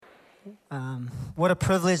What a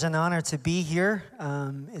privilege and honor to be here.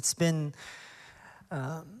 It's been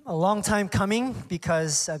a long time coming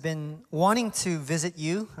because I've been wanting to visit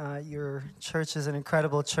you. Your church is an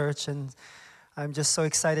incredible church, and I'm just so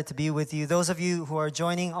excited to be with you. Those of you who are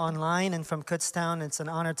joining online and from Kutztown, it's an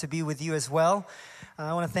honor to be with you as well.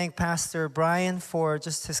 I want to thank Pastor Brian for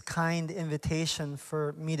just his kind invitation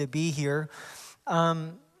for me to be here.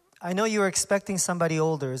 I know you were expecting somebody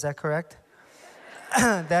older, is that correct?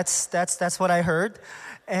 That's what I heard,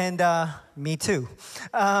 and me too.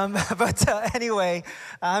 But anyway,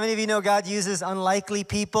 how many of you know God uses unlikely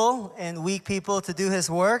people and weak people to do His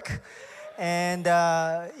work? And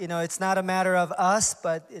it's not a matter of us,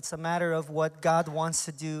 but it's a matter of what God wants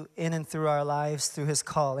to do in and through our lives through His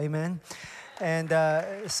call. Amen.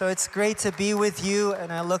 And so it's great to be with you,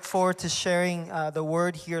 and I look forward to sharing the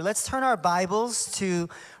word here. Let's turn our Bibles to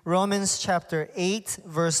Romans chapter 8,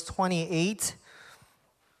 verse 28.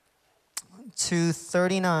 To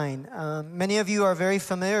 39. Many of you are very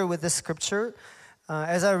familiar with this scripture.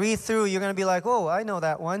 As I read through, you're going to be like, oh, I know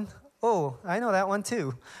that one. Oh, I know that one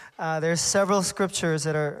too. There's several scriptures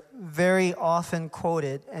that are very often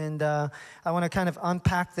quoted, and I want to kind of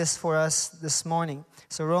unpack this for us this morning.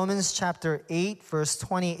 So Romans chapter 8, verse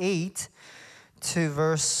 28 to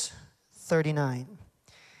verse 39.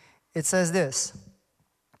 It says this,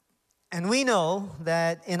 "And we know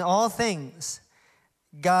that in all things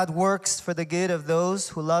God works for the good of those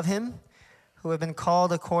who love Him, who have been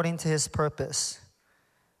called according to His purpose.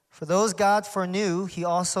 For those God foreknew, He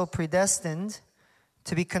also predestined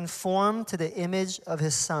to be conformed to the image of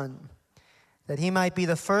His Son, that He might be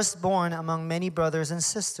the firstborn among many brothers and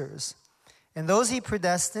sisters. And those He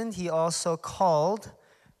predestined, He also called.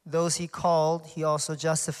 Those He called, He also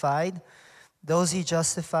justified. Those He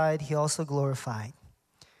justified, He also glorified.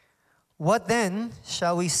 What then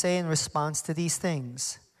shall we say in response to these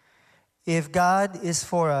things? If God is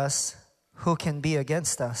for us, who can be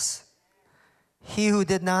against us? He who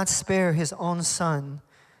did not spare His own Son,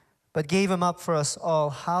 but gave Him up for us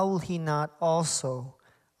all, how will He not also,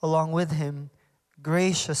 along with Him,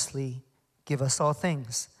 graciously give us all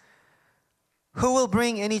things? Who will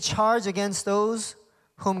bring any charge against those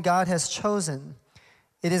whom God has chosen?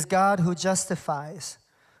 It is God who justifies.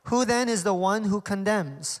 Who then is the one who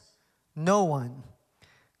condemns? No one.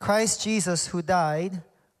 Christ Jesus, who died,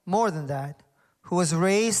 more than that, who was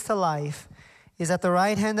raised to life, is at the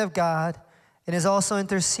right hand of God and is also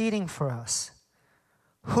interceding for us.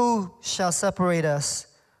 Who shall separate us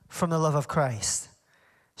from the love of Christ?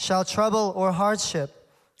 Shall trouble or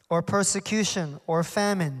hardship or persecution or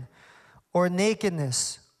famine or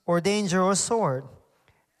nakedness or danger or sword?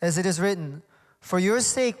 As it is written, for your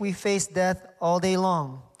sake we face death all day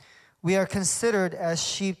long. We are considered as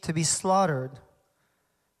sheep to be slaughtered.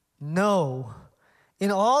 No, in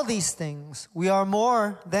all these things we are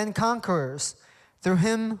more than conquerors through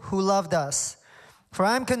Him who loved us. For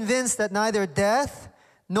I am convinced that neither death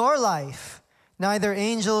nor life, neither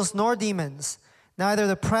angels nor demons, neither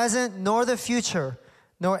the present nor the future,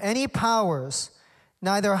 nor any powers,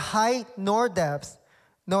 neither height nor depth,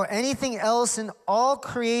 nor anything else in all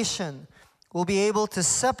creation will be able to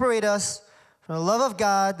separate us from the love of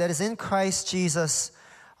God that is in Christ Jesus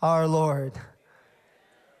our Lord."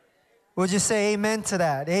 Would you say amen to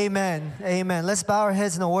that? Amen. Amen. Let's bow our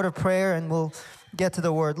heads in a word of prayer and we'll get to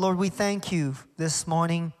the word. Lord, we thank you this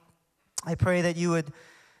morning. I pray that you would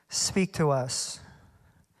speak to us.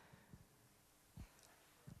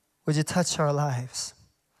 Would you touch our lives?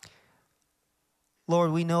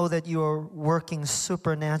 Lord, we know that you are working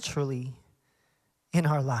supernaturally in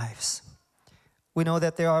our lives. We know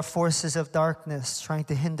that there are forces of darkness trying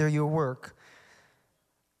to hinder your work.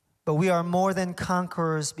 But we are more than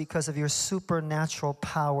conquerors because of your supernatural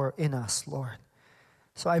power in us, Lord.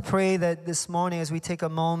 So I pray that this morning as we take a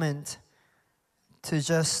moment to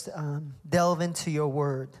just delve into your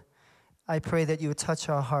word, I pray that you would touch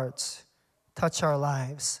our hearts, touch our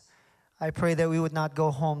lives. I pray that we would not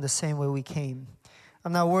go home the same way we came.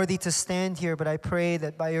 I'm not worthy to stand here, but I pray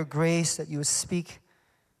that by your grace that you would speak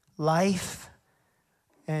life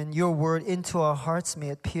and your word into our hearts. May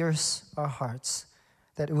it pierce our hearts,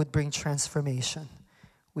 that it would bring transformation.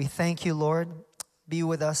 We thank you, Lord. Be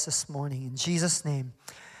with us this morning. In Jesus' name,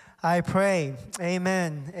 I pray.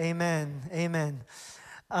 Amen, amen, amen.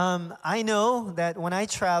 I know that when I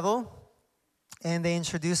travel and they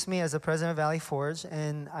introduce me as the president of Valley Forge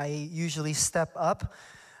and I usually step up,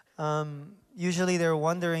 usually they're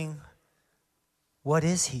wondering, what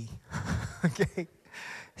is he? Okay.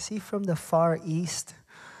 Is he from the Far East?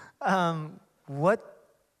 What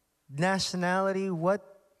nationality,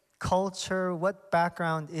 what culture, what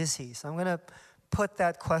background is he? So I'm going to put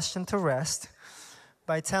that question to rest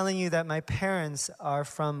by telling you that my parents are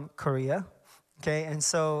from Korea. Okay, and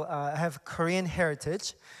so I have Korean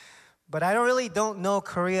heritage, but I don't know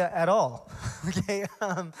Korea at all. Okay,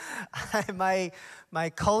 my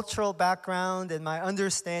cultural background and my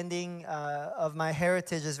understanding of my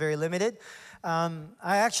heritage is very limited.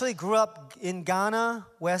 I actually grew up in Ghana,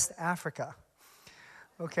 West Africa.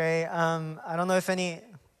 Okay, I don't know if any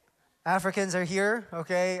Africans are here.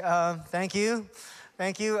 Okay, thank you.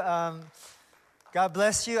 God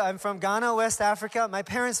bless you. I'm from Ghana, West Africa. My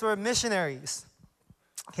parents were missionaries.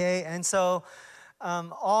 Okay, and so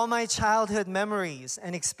all my childhood memories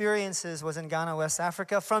and experiences was in Ghana, West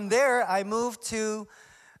Africa. From there, I moved to,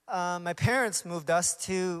 my parents moved us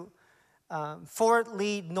to Fort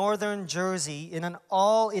Lee, Northern Jersey, in an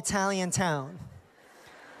all-Italian town.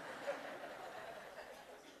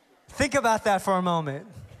 Think about that for a moment.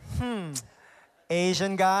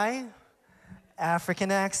 Asian guy,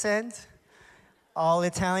 African accent,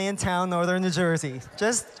 all-Italian town, Northern New Jersey.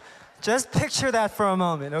 Just picture that for a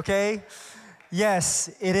moment, okay? Yes,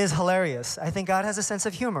 it is hilarious. I think God has a sense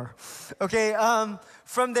of humor. Okay,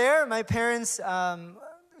 from there, my parents,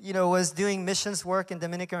 was doing missions work in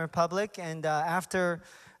Dominican Republic, and after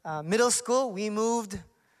middle school, we moved,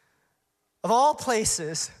 of all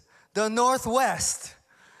places, the Northwest.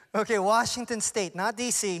 Okay, Washington State, not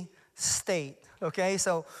D.C., State. Okay,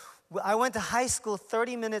 so I went to high school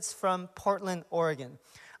 30 minutes from Portland, Oregon.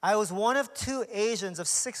 I was one of 2 Asians of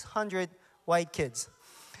 600 white kids.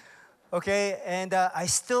 Okay, and I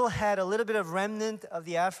still had a little bit of remnant of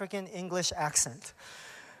the African English accent.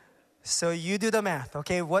 So you do the math,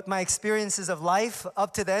 okay, what my experiences of life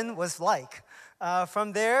up to then was like.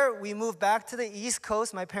 From there, we moved back to the East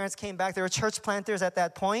Coast. My parents came back. They were church planters at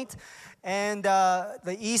that point. And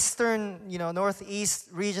the Eastern, Northeast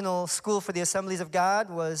Regional School for the Assemblies of God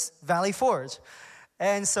was Valley Forge.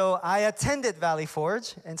 And so I attended Valley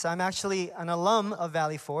Forge. And so I'm actually an alum of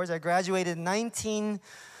Valley Forge. I graduated in I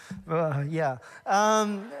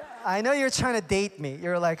know you're trying to date me.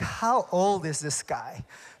 You're like, how old is this guy?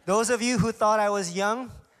 Those of you who thought I was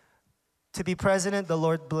young to be president, the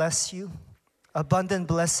Lord bless you. Abundant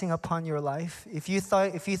blessing upon your life. If you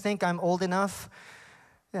think I'm old enough,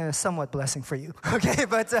 somewhat blessing for you. Okay,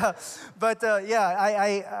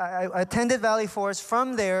 I attended Valley Forge.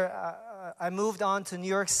 From there, I moved on to New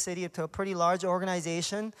York City to a pretty large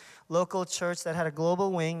organization, local church that had a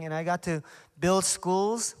global wing, and I got to build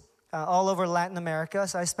schools all over Latin America.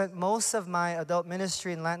 So I spent most of my adult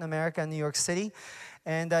ministry in Latin America and New York City.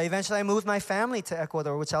 And eventually I moved my family to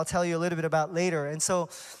Ecuador, which I'll tell you a little bit about later. And so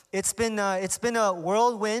it's been a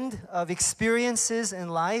whirlwind of experiences in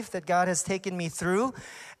life that God has taken me through.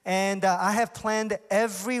 And I have planned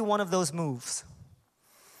every one of those moves.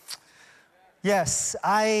 Yes,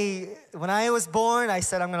 when I was born, I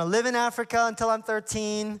said I'm going to live in Africa until I'm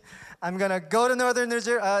 13. I'm going to go to Northern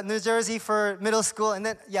New Jersey for middle school. And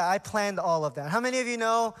then, I planned all of that. How many of you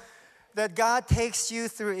know that God takes you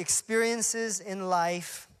through experiences in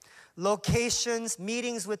life, locations,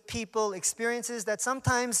 meetings with people, experiences that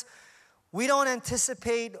sometimes we don't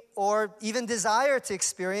anticipate or even desire to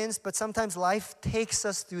experience, but sometimes life takes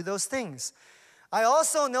us through those things. I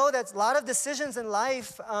also know that a lot of decisions in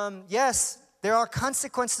life, yes, there are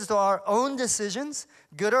consequences to our own decisions,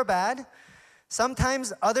 good or bad.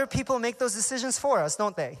 Sometimes other people make those decisions for us,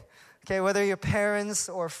 don't they? Okay, whether your parents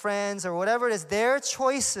or friends or whatever it is, their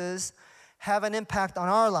choices have an impact on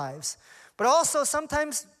our lives. But also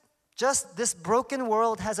sometimes just this broken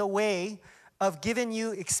world has a way of giving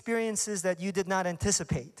you experiences that you did not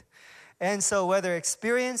anticipate. And so whether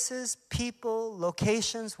experiences, people,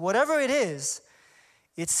 locations, whatever it is,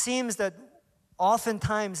 it seems that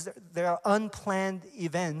oftentimes there are unplanned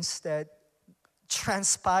events that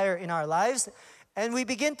transpire in our lives. And we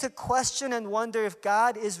begin to question and wonder if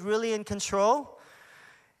God is really in control.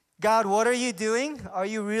 God, what are you doing? Are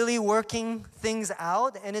you really working things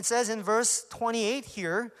out? And it says in verse 28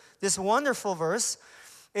 here, this wonderful verse,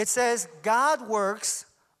 it says, God works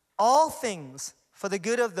all things for the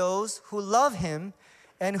good of those who love Him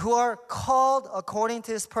and who are called according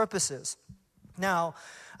to His purposes. Now,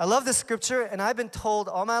 I love this scripture, and I've been told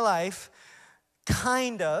all my life,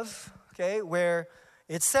 where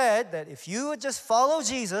it said that if you would just follow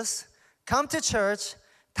Jesus, come to church,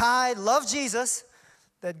 tithe, love Jesus,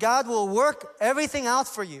 that God will work everything out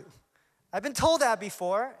for you. I've been told that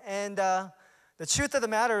before, and the truth of the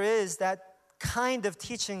matter is that kind of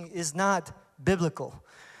teaching is not biblical.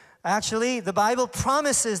 Actually, the Bible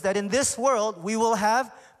promises that in this world we will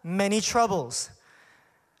have many troubles.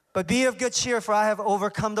 But be of good cheer, for I have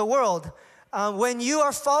overcome the world. When you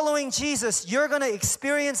are following Jesus, you're going to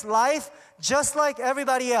experience life just like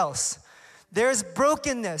everybody else. There's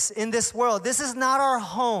brokenness in this world. This is not our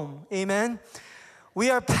home. Amen? We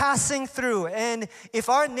are passing through. And if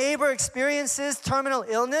our neighbor experiences terminal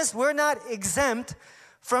illness, we're not exempt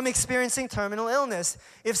from experiencing terminal illness.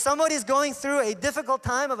 If somebody's going through a difficult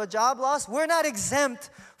time of a job loss, we're not exempt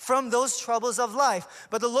from those troubles of life.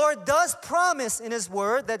 But the Lord does promise in His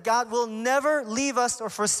Word that God will never leave us or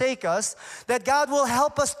forsake us, that God will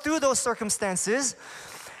help us through those circumstances.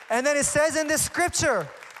 And then it says in this scripture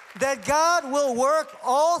that God will work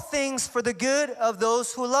all things for the good of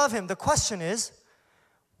those who love Him. The question is,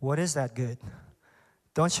 what is that good?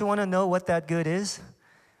 Don't you want to know what that good is?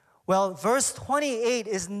 Well, verse 28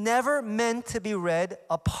 is never meant to be read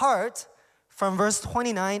apart from verse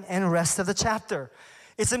 29 and rest of the chapter.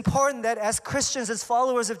 It's important that as Christians, as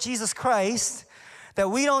followers of Jesus Christ, that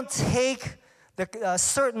we don't take the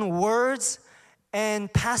certain words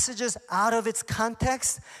and passages out of its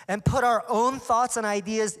context and put our own thoughts and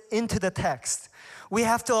ideas into the text. We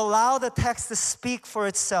have to allow the text to speak for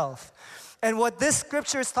itself. And what this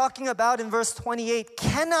scripture is talking about in verse 28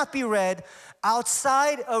 cannot be read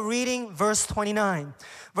outside of reading verse 29.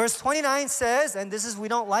 Verse 29 says, and we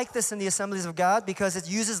don't like this in the Assemblies of God because it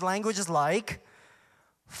uses languages like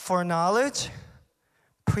foreknowledge,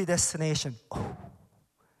 predestination. Oh,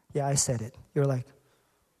 yeah, I said it. You're like,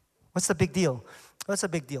 what's the big deal? What's a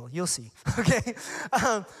big deal? You'll see. Okay?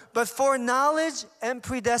 But foreknowledge and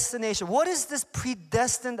predestination. What is this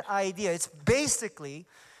predestined idea? It's basically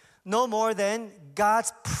no more than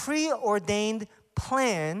God's preordained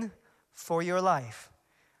plan for your life.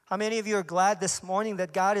 How many of you are glad this morning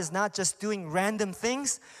that God is not just doing random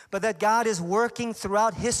things, but that God is working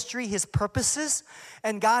throughout history His purposes,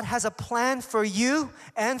 and God has a plan for you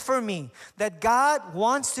and for me, that God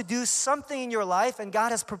wants to do something in your life, and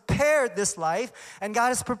God has prepared this life, and God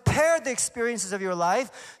has prepared the experiences of your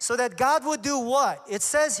life, so that God would do what? It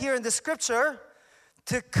says here in the scripture,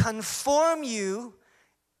 to conform you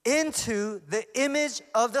into the image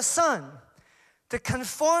of the Son. To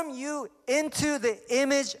conform you into the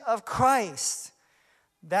image of Christ.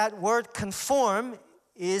 That word conform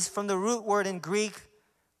is from the root word in Greek,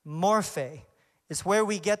 morphe. It's where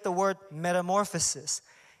we get the word metamorphosis.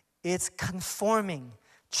 It's conforming,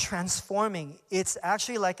 transforming. It's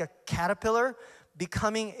actually like a caterpillar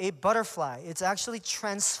becoming a butterfly. It's actually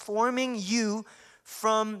transforming you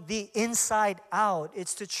from the inside out.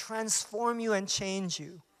 It's to transform you and change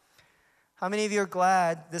you. How many of you are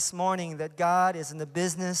glad this morning that God is in the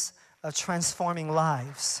business of transforming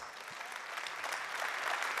lives?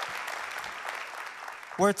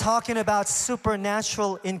 We're talking about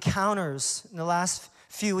supernatural encounters in the last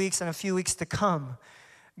few weeks and a few weeks to come.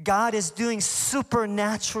 God is doing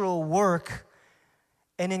supernatural work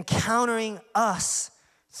and encountering us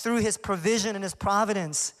through His provision and His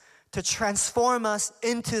providence to transform us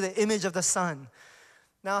into the image of the Son.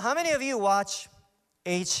 Now, how many of you watch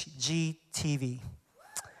HGTV?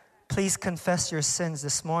 Please confess your sins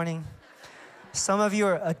this morning. Some of you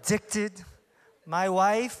are addicted. My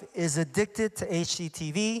wife is addicted to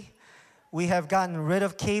HGTV. We have gotten rid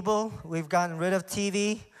of cable. We've gotten rid of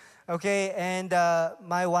TV. Okay, and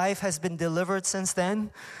my wife has been delivered since then.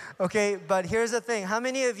 Okay, but here's the thing. How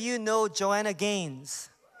many of you know Joanna Gaines?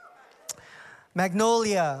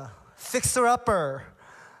 Magnolia, Fixer Upper.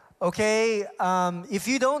 Okay, if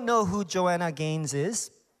you don't know who Joanna Gaines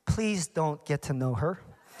is, please don't get to know her.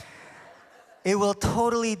 It will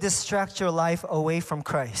totally distract your life away from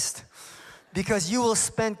Christ, because you will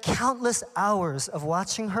spend countless hours of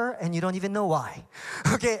watching her and you don't even know why.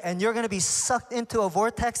 Okay, and you're going to be sucked into a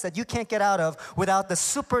vortex that you can't get out of without the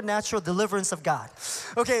supernatural deliverance of God.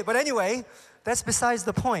 Okay, but anyway, that's besides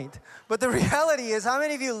the point. But the reality is, how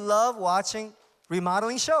many of you love watching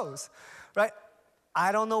remodeling shows, right?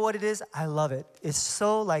 I don't know what it is. I love it. It's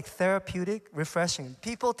so like therapeutic, refreshing.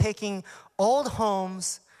 People taking old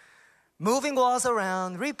homes, moving walls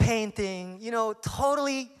around, repainting,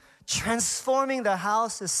 totally transforming the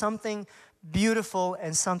house is something beautiful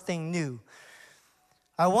and something new.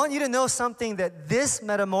 I want you to know something, that this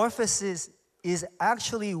metamorphosis is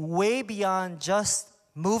actually way beyond just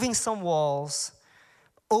moving some walls,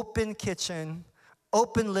 open kitchen,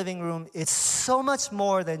 open living room. It's so much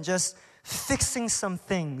more than just fixing some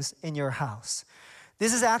things in your house.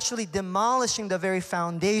 This is actually demolishing the very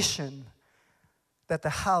foundation that the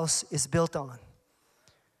house is built on.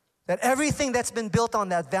 That everything that's been built on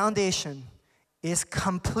that foundation is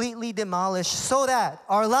completely demolished, so that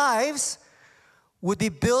our lives would be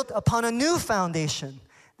built upon a new foundation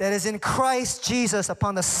that is in Christ Jesus,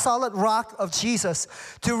 upon the solid rock of Jesus,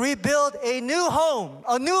 to rebuild a new home,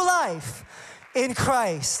 a new life in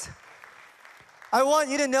Christ. I want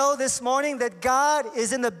you to know this morning that God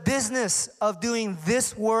is in the business of doing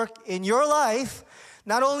this work in your life,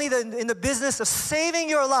 not only in the business of saving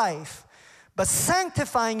your life, but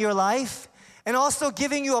sanctifying your life and also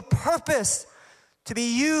giving you a purpose to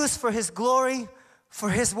be used for His glory, for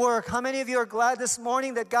His work. How many of you are glad this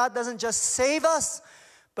morning that God doesn't just save us,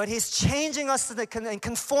 but He's changing us and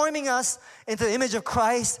conforming us into the image of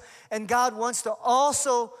Christ, and God wants to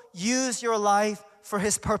also use your life for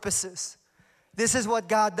His purposes. This is what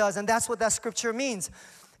God does, and that's what that scripture means.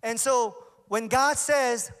 And so when God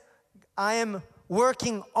says, I am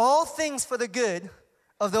working all things for the good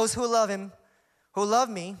of those who love Him, who love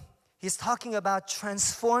me, He's talking about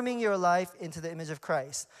transforming your life into the image of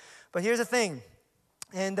Christ. But here's the thing,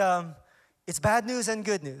 and it's bad news and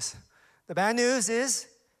good news. The bad news is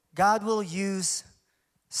God will use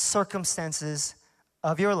circumstances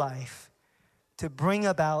of your life to bring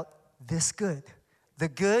about this good. The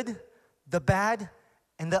good, the bad,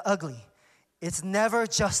 and the ugly. It's never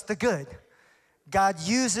just the good. God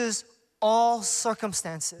uses all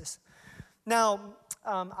circumstances. Now,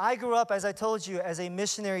 I grew up, as I told you, as a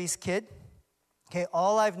missionary's kid. Okay,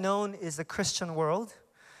 all I've known is the Christian world.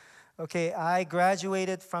 Okay, I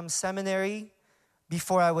graduated from seminary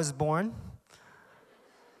before I was born.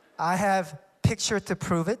 I have picture to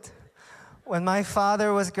prove it. When my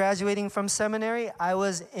father was graduating from seminary, I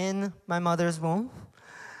was in my mother's womb.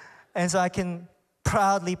 And so I can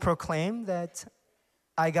proudly proclaim that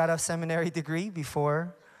I got a seminary degree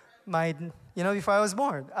before before I was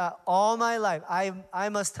born. All my life, I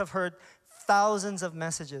must have heard thousands of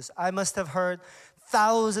messages. I must have heard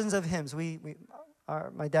thousands of hymns.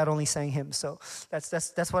 My dad only sang hymns, so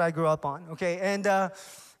that's what I grew up on. Okay, and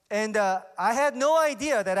I had no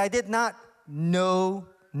idea that I did not know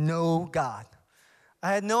God.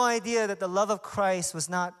 I had no idea that the love of Christ was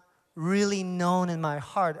not really known in my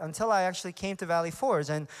heart until I actually came to Valley Forge,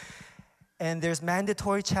 and there's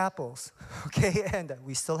mandatory chapels, okay, and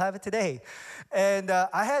we still have it today. And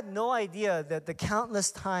I had no idea that the countless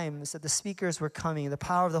times that the speakers were coming, the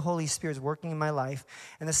power of the Holy Spirit is working in my life.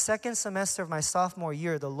 In the second semester of my sophomore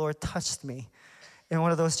year, the Lord touched me in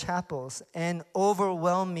one of those chapels and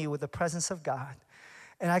overwhelmed me with the presence of God.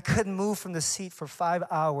 And I couldn't move from the seat for 5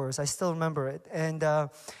 hours. I still remember it. And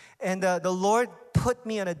the Lord put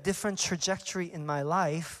me on a different trajectory in my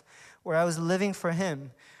life where I was living for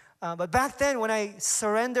Him. But back then, when I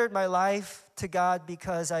surrendered my life to God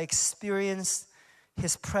because I experienced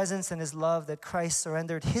His presence and His love, that Christ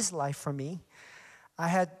surrendered His life for me, I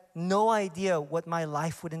had no idea what my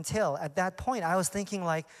life would entail. At that point, I was thinking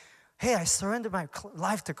like, hey, I surrendered my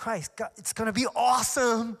life to Christ. God, it's going to be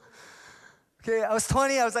awesome. Okay, I was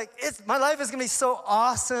 20. I was like, my life is going to be so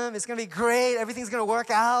awesome. It's going to be great. Everything's going to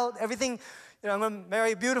work out. Everything, I'm going to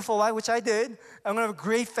marry a beautiful wife, which I did. I'm going to have a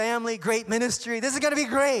great family, great ministry. This is going to be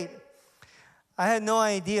great. I had no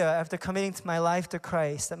idea after committing my life to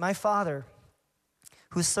Christ that my father,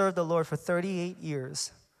 who served the Lord for 38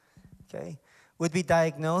 years, okay, would be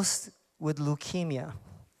diagnosed with leukemia.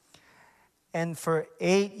 And for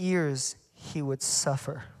 8 years, he would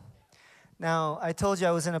suffer. Now, I told you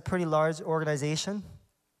I was in a pretty large organization,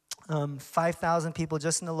 5,000 people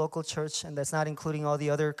just in the local church, and that's not including all the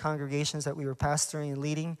other congregations that we were pastoring and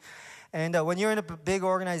leading. And when you're in a big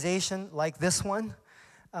organization like this one,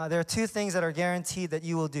 there are two things that are guaranteed that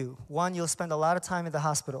you will do. One, you'll spend a lot of time in the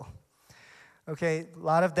hospital. Okay, a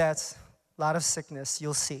lot of deaths, a lot of sickness,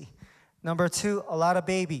 you'll see. Number two, a lot of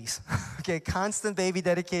babies. Okay, constant baby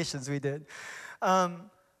dedications we did.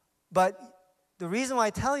 But the reason why I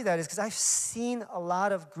tell you that is because I've seen a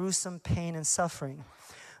lot of gruesome pain and suffering.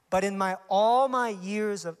 But in all my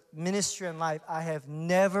years of ministry and life, I have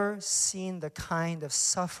never seen the kind of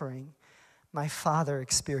suffering my father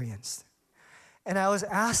experienced. And I was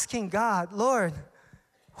asking God, Lord,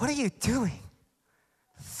 what are you doing?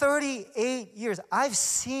 38 years. I've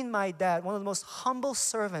seen my dad, one of the most humble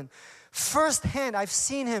servants. Firsthand, I've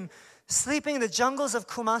seen him sleeping in the jungles of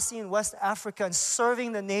Kumasi in West Africa and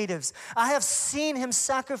serving the natives. I have seen him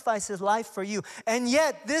sacrifice his life for you. And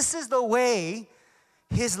yet, this is the way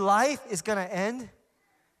his life is going to end.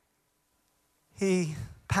 He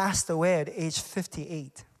passed away at age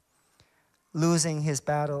 58, losing his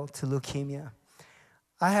battle to leukemia.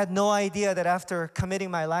 I had no idea that after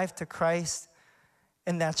committing my life to Christ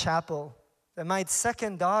in that chapel, that my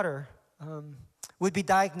second daughter would be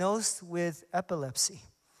diagnosed with epilepsy.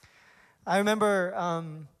 I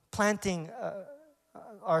remember planting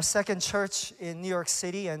our second church in New York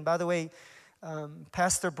City, and by the way,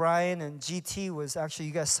 Pastor Brian and GT was actually,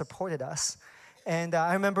 you guys supported us. And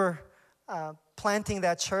I remember planting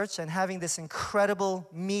that church and having this incredible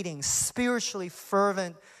meeting, spiritually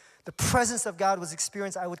fervent the presence of God was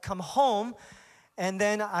experienced, I would come home, and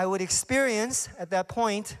then I would experience, at that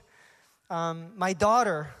point, my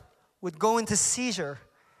daughter would go into seizure,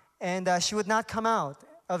 and she would not come out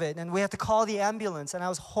of it. And we had to call the ambulance, and I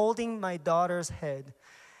was holding my daughter's head,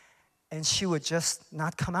 and she would just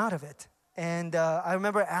not come out of it. And I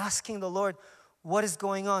remember asking the Lord, what is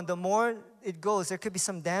going on? The more it goes, there could be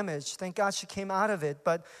some damage. Thank God she came out of it.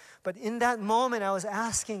 But in that moment, I was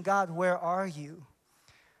asking God, where are you?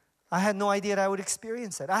 I had no idea that I would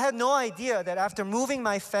experience it. I had no idea that after moving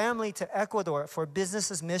my family to Ecuador for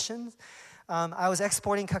business missions, I was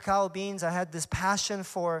exporting cacao beans. I had this passion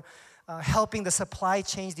for helping the supply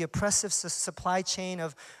chains, the oppressive supply chain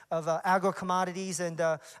of agro-commodities. And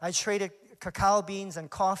I traded cacao beans and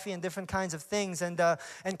coffee and different kinds of things. And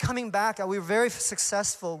coming back, we were very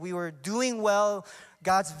successful. We were doing well.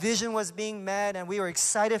 God's vision was being met, and we were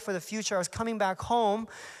excited for the future. I was coming back home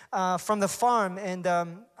from the farm, and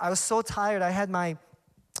I was so tired. I had my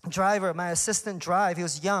driver, my assistant drive. He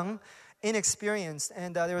was young, inexperienced,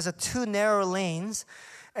 and there was two narrow lanes,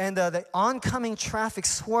 and the oncoming traffic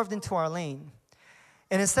swerved into our lane.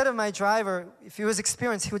 And instead of my driver, if he was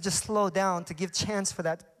experienced, he would just slow down to give chance for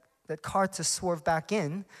that car to swerve back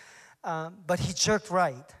in, but he jerked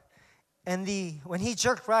right. And when he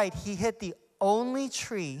jerked right, he hit the only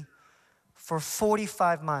tree for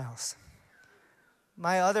 45 miles.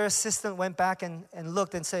 My other assistant went back and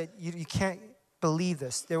looked and said, you can't believe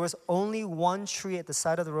this. There was only one tree at the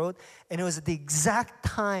side of the road, and it was at the exact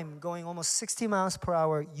time, going almost 60 miles per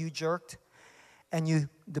hour, you jerked, and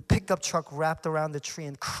the pickup truck wrapped around the tree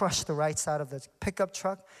and crushed the right side of the pickup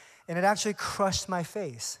truck, and it actually crushed my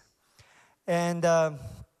face. And I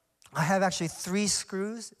have actually 3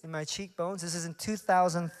 screws in my cheekbones. This is in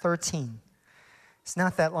 2013. It's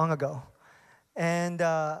not that long ago. And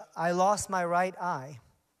I lost my right eye.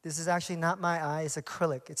 This is actually not my eye. It's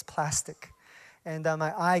acrylic. It's plastic. And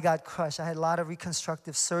my eye got crushed. I had a lot of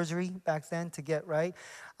reconstructive surgery back then to get right.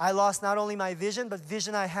 I lost not only my vision, but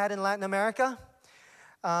vision I had in Latin America.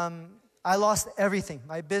 I lost everything,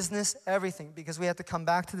 my business, everything, because we had to come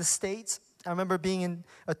back to the States. I remember being in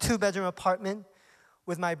a 2-bedroom apartment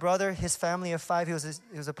with my brother, his family of 5. He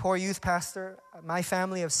was a poor youth pastor. My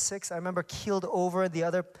family of 6. I remember keeled over the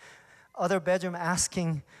other bedroom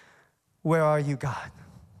asking, where are you, God?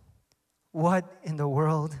 What in the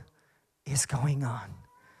world is going on?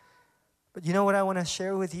 But you know what I want to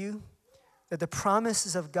share with you? That the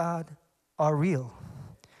promises of God are real.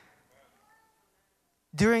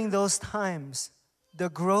 During those times, the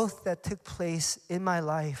growth that took place in my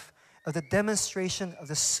life, of the demonstration of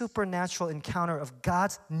the supernatural encounter of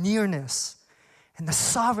God's nearness and the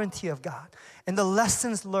sovereignty of God and the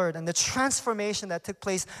lessons learned and the transformation that took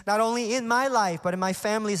place not only in my life but in my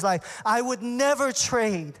family's life, I would never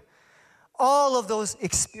trade all of those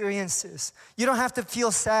experiences. You don't have to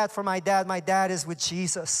feel sad for my dad. My dad is with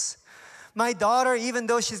Jesus. My daughter, even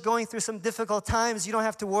though she's going through some difficult times, you don't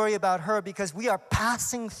have to worry about her because we are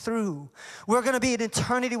passing through. We're going to be in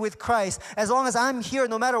eternity with Christ. As long as I'm here,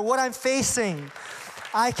 no matter what I'm facing,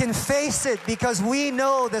 I can face it because we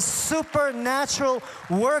know the supernatural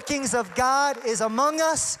workings of God is among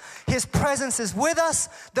us. His presence is with us.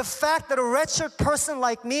 The fact that a wretched person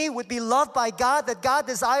like me would be loved by God, that God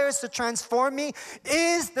desires to transform me,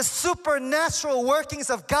 is the supernatural workings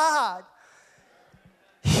of God.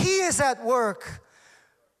 He is at work.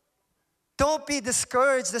 Don't be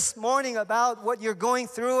discouraged this morning about what you're going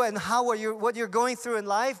through and what you're going through in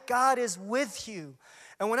life. God is with you.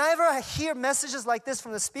 And whenever I hear messages like this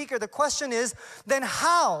from the speaker, the question is, then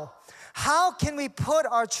how? How can we put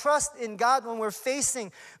our trust in God when we're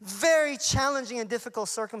facing very challenging and difficult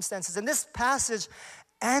circumstances? And this passage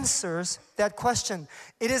answers that question.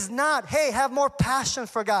 It is not, hey, have more passion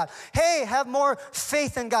for God. Hey, have more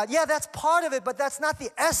faith in God. Yeah, that's part of it, but that's not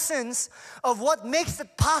the essence of what makes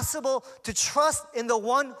it possible to trust in the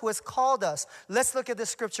one who has called us. Let's look at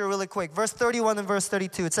this scripture really quick. Verse 31 and verse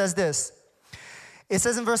 32. It says this. It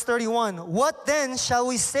says in verse 31, what then shall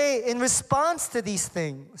we say in response to these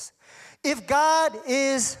things? If God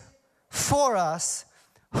is for us,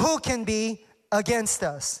 who can be against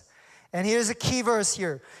us? And here's a key verse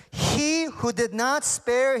here. He who did not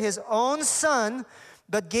spare his own son,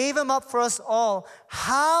 but gave him up for us all,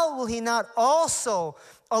 how will he not also,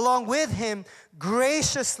 along with him,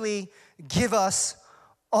 graciously give us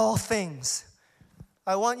all things?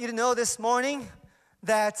 I want you to know this morning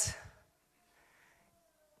that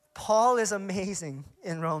Paul is amazing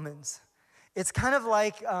in Romans. It's kind of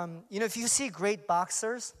like, if you see great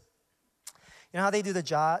boxers, you know how they do the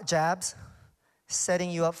jabs?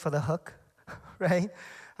 Setting you up for the hook, right?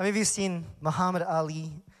 How many of you seen Muhammad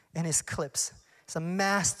Ali and his clips? He's a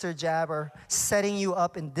master jabber, setting you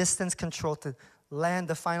up in distance control to land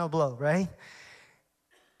the final blow, right?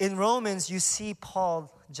 In Romans, you see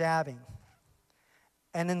Paul jabbing.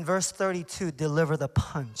 And in verse 32, deliver the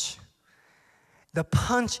punch. The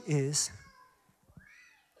punch is,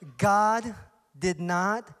 God did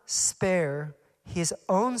not spare his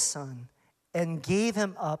own son and gave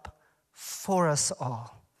him up for us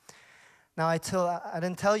all. Now, I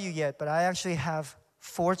didn't tell you yet, but I actually have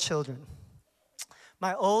 4 children.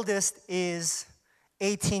 My oldest is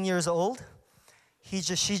 18 years old. She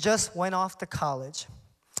just went off to college.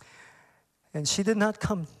 And she did not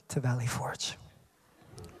come to Valley Forge.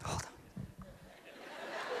 Hold on.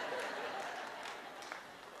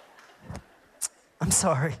 I'm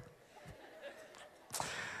sorry.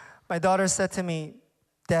 My daughter said to me,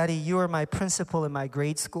 Daddy, you are my principal in my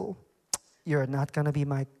grade school. You're not going to be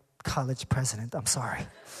my college president. I'm sorry.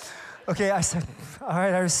 Okay, I said, all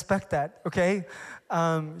right, I respect that, okay?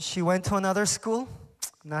 She went to another school.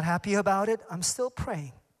 I'm not happy about it. I'm still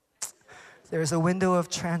praying. There's a window of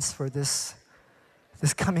transfer this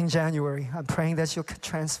coming January. I'm praying that she'll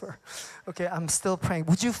transfer. Okay, I'm still praying.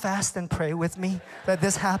 Would you fast and pray with me that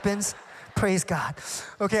this happens? Praise God.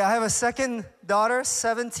 Okay, I have a second daughter,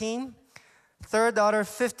 17, third daughter,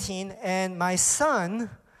 15, and my son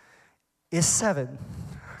is 7,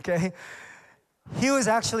 okay? He was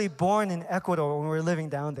actually born in Ecuador when we were living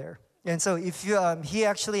down there. And so he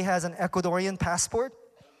actually has an Ecuadorian passport.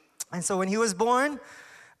 And so when he was born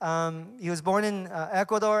in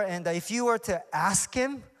Ecuador, and if you were to ask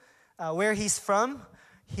him where he's from,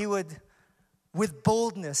 he would, with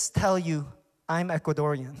boldness, tell you, I'm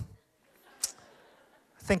Ecuadorian.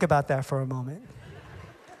 Think about that for a moment.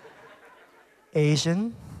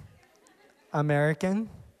 Asian, American,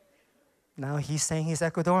 now he's saying he's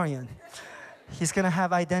Ecuadorian. He's going to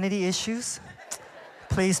have identity issues.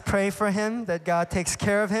 Please pray for him that God takes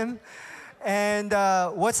care of him. And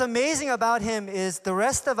what's amazing about him is the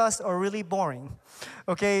rest of us are really boring.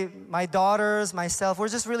 Okay, my daughters, myself, we're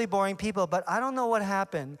just really boring people, but I don't know what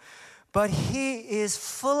happened. But he is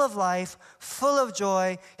full of life, full of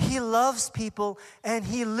joy. He loves people, and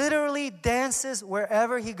he literally dances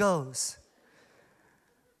wherever he goes.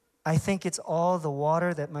 I think it's all the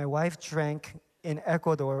water that my wife drank in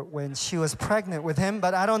Ecuador when she was pregnant with him,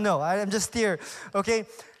 but I don't know. I'm just here, okay?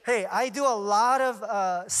 Hey, I do a lot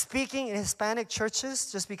of speaking in Hispanic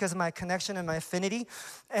churches just because of my connection and my affinity.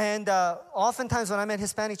 And oftentimes when I'm at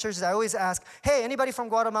Hispanic churches, I always ask, hey, anybody from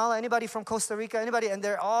Guatemala? Anybody from Costa Rica? Anybody? And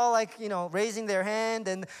they're all like, raising their hand.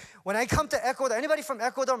 And when I come to Ecuador, anybody from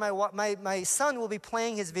Ecuador, my son will be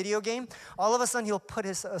playing his video game. All of a sudden, he'll put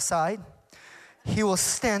his aside. He will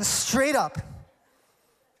stand straight up.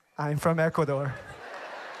 I'm from Ecuador.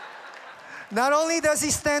 Not only does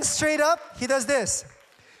he stand straight up, he does this.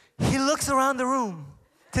 He looks around the room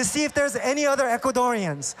to see if there's any other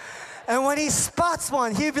Ecuadorians. And when he spots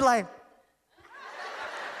one, he'd be like,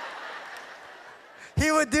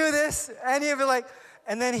 he would do this, and he'd be like,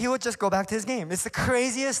 and then he would just go back to his game. It's the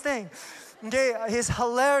craziest thing. Okay, he's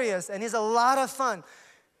hilarious, and he's a lot of fun.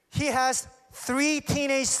 He has 3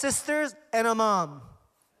 teenage sisters and a mom.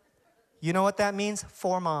 You know what that means?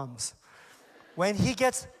 4 moms. When he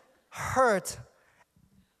gets hurt,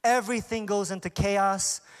 everything goes into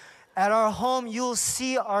chaos. At our home, you'll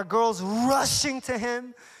see our girls rushing to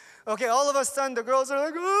him. Okay, all of a sudden, the girls are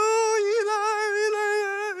like,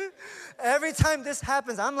 oh, Eli, Eli. Every time this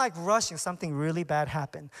happens, I'm like rushing. Something really bad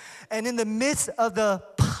happened. And in the midst of the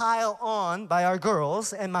pile on by our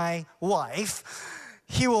girls and my wife,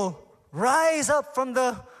 he will rise up from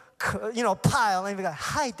the pile and be like,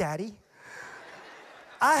 hi, Daddy.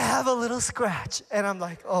 I have a little scratch. And I'm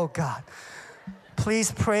like, oh, God.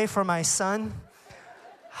 Please pray for my son.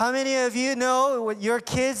 How many of you know with your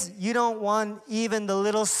kids, you don't want even the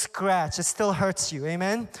little scratch? It still hurts you,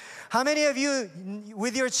 amen? How many of you,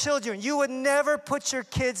 with your children, you would never put your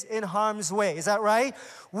kids in harm's way? Is that right?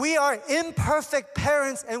 We are imperfect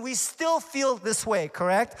parents and we still feel this way,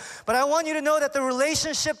 correct? But I want you to know that the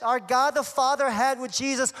relationship our God the Father had with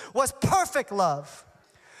Jesus was perfect love.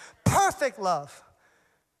 Perfect love.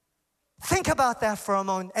 Think about that for a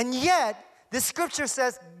moment. And yet, the scripture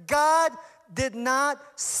says, God did not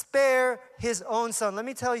spare his own son. Let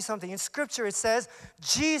me tell you something. In scripture it says,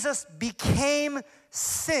 Jesus became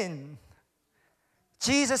sin.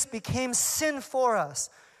 Jesus became sin for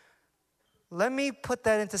us. Let me put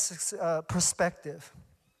that into perspective.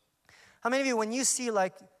 How many of you, when you see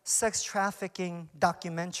like sex trafficking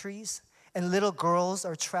documentaries and little girls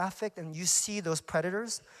are trafficked and you see those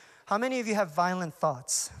predators, how many of you have violent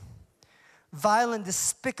thoughts? Violent,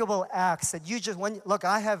 despicable acts that you just, look,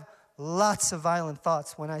 I have lots of violent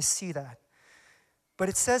thoughts when I see that. But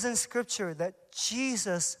it says in Scripture that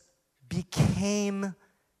Jesus became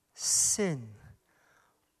sin.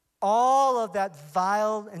 All of that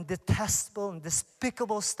vile and detestable and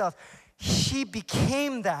despicable stuff, He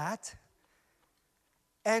became that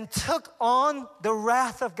and took on the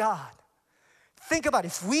wrath of God. Think about it.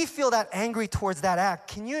 If we feel that angry towards that act,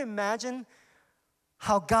 can you imagine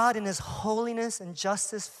how God in His holiness and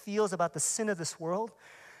justice feels about the sin of this world?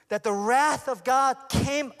 That the wrath of God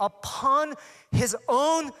came upon His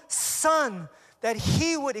own Son, that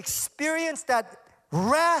He would experience that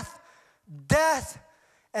wrath, death,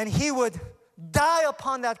 and He would die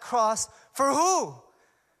upon that cross for who?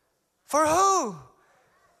 For who?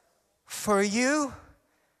 For you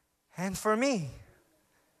and for me.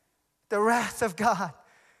 The wrath of God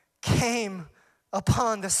came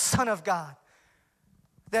upon the Son of God,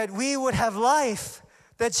 that we would have life,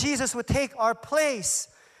 that Jesus would take our place.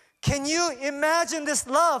 Can you imagine this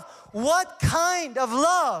love? What kind of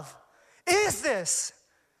love is this?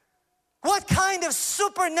 What kind of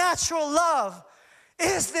supernatural love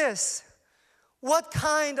is this? What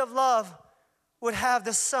kind of love would have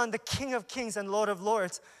the Son, the King of Kings and Lord of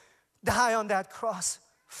Lords, die on that cross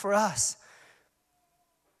for us?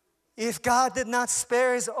 If God did not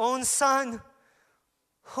spare His own Son,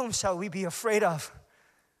 whom shall we be afraid of?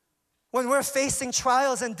 When we're facing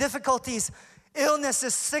trials and difficulties,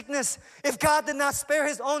 illnesses, sickness, if God did not spare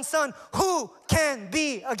His own Son, who can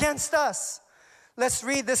be against us? Let's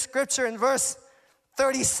read this scripture in verse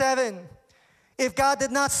 37. If God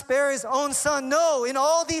did not spare His own Son, no, in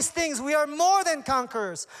all these things we are more than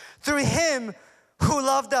conquerors through Him who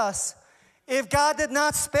loved us. If God did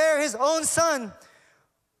not spare His own Son,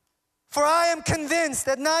 for I am convinced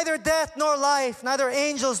that neither death nor life, neither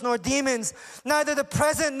angels nor demons, neither the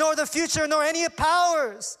present nor the future, nor any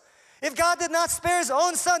powers, if God did not spare His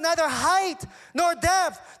own Son, neither height nor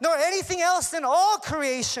depth nor anything else in all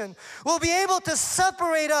creation will be able to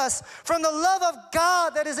separate us from the love of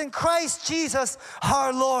God that is in Christ Jesus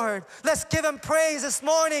our Lord. Let's give Him praise this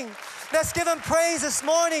morning. Let's give Him praise this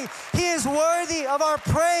morning. He is worthy of our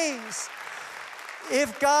praise.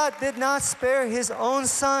 If God did not spare His own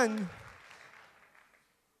Son,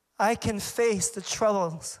 I can face the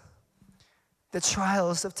troubles, the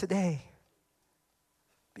trials of today,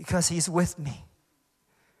 because He's with me.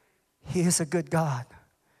 He is a good God.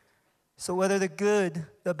 So whether the good,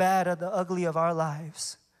 the bad, or the ugly of our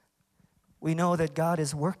lives, we know that God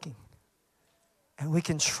is working. And we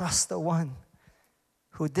can trust the one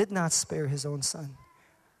who did not spare His own Son.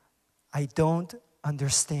 I don't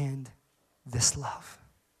understand this love,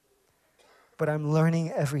 but I'm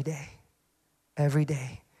learning every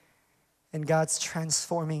day. And God's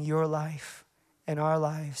transforming your life and our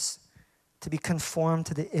lives to be conformed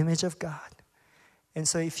to the image of God. And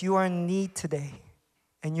so if you are in need today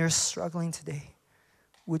and you're struggling today,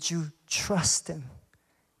 would you trust Him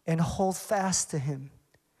and hold fast to Him,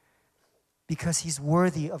 because He's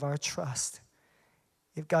worthy of our trust.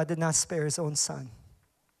 If God did not spare His own Son,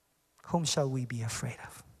 whom shall we be afraid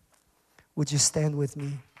of? Would you stand with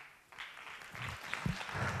me?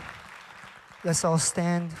 Let's all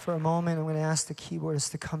stand for a moment. I'm going to ask the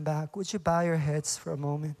keyboardists to come back. Would you bow your heads for a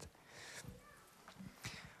moment?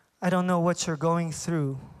 I don't know what you're going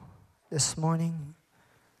through this morning,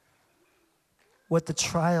 what the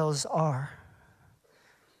trials are.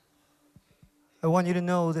 I want you to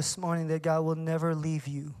know this morning that God will never leave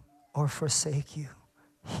you or forsake you.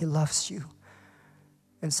 He loves you.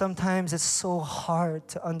 And sometimes it's so hard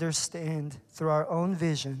to understand through our own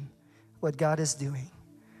vision what God is doing.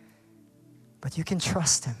 But you can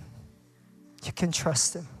trust Him. You can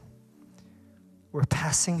trust Him. We're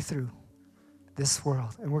passing through this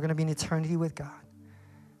world, and we're going to be in eternity with God.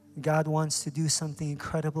 God wants to do something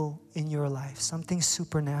incredible in your life, something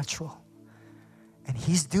supernatural. And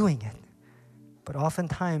He's doing it. But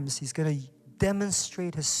oftentimes, He's going to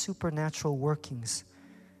demonstrate His supernatural workings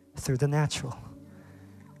through the natural.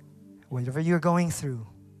 Whatever you're going through,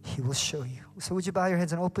 He will show you. So would you bow your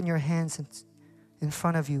heads and open your hands in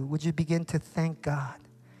front of you? Would you begin to thank God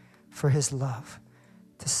for His love?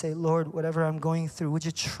 To say, Lord, whatever I'm going through, would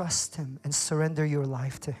you trust Him and surrender your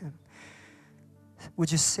life to Him?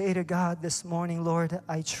 Would you say to God this morning, Lord,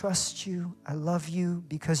 I trust You, I love You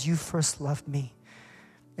because You first loved me.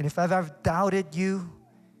 And if I've ever doubted You,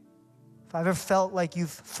 if I've ever felt like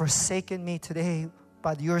You've forsaken me today,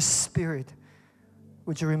 by Your Spirit,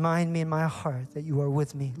 would You remind me in my heart that You are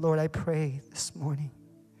with me? Lord, I pray this morning,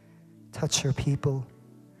 touch Your people.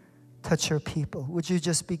 Touch Your people. Would you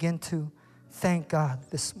just begin to thank God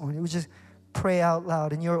this morning? Would you just pray out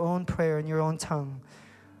loud in your own prayer, in your own tongue?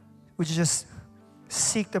 Would you just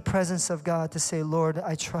seek the presence of God to say, Lord,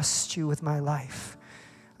 I trust You with my life.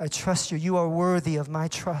 I trust you. You are worthy of my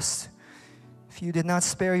trust. If you did not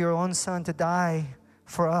spare your own son to die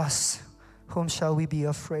for us, whom shall we be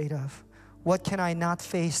afraid of? What can I not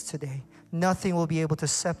face today? Nothing will be able to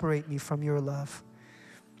separate me from your love.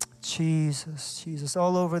 Jesus, Jesus,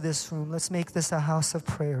 all over this room, let's make this a house of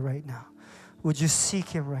prayer right now. Would you seek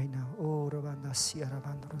him right now? Oh,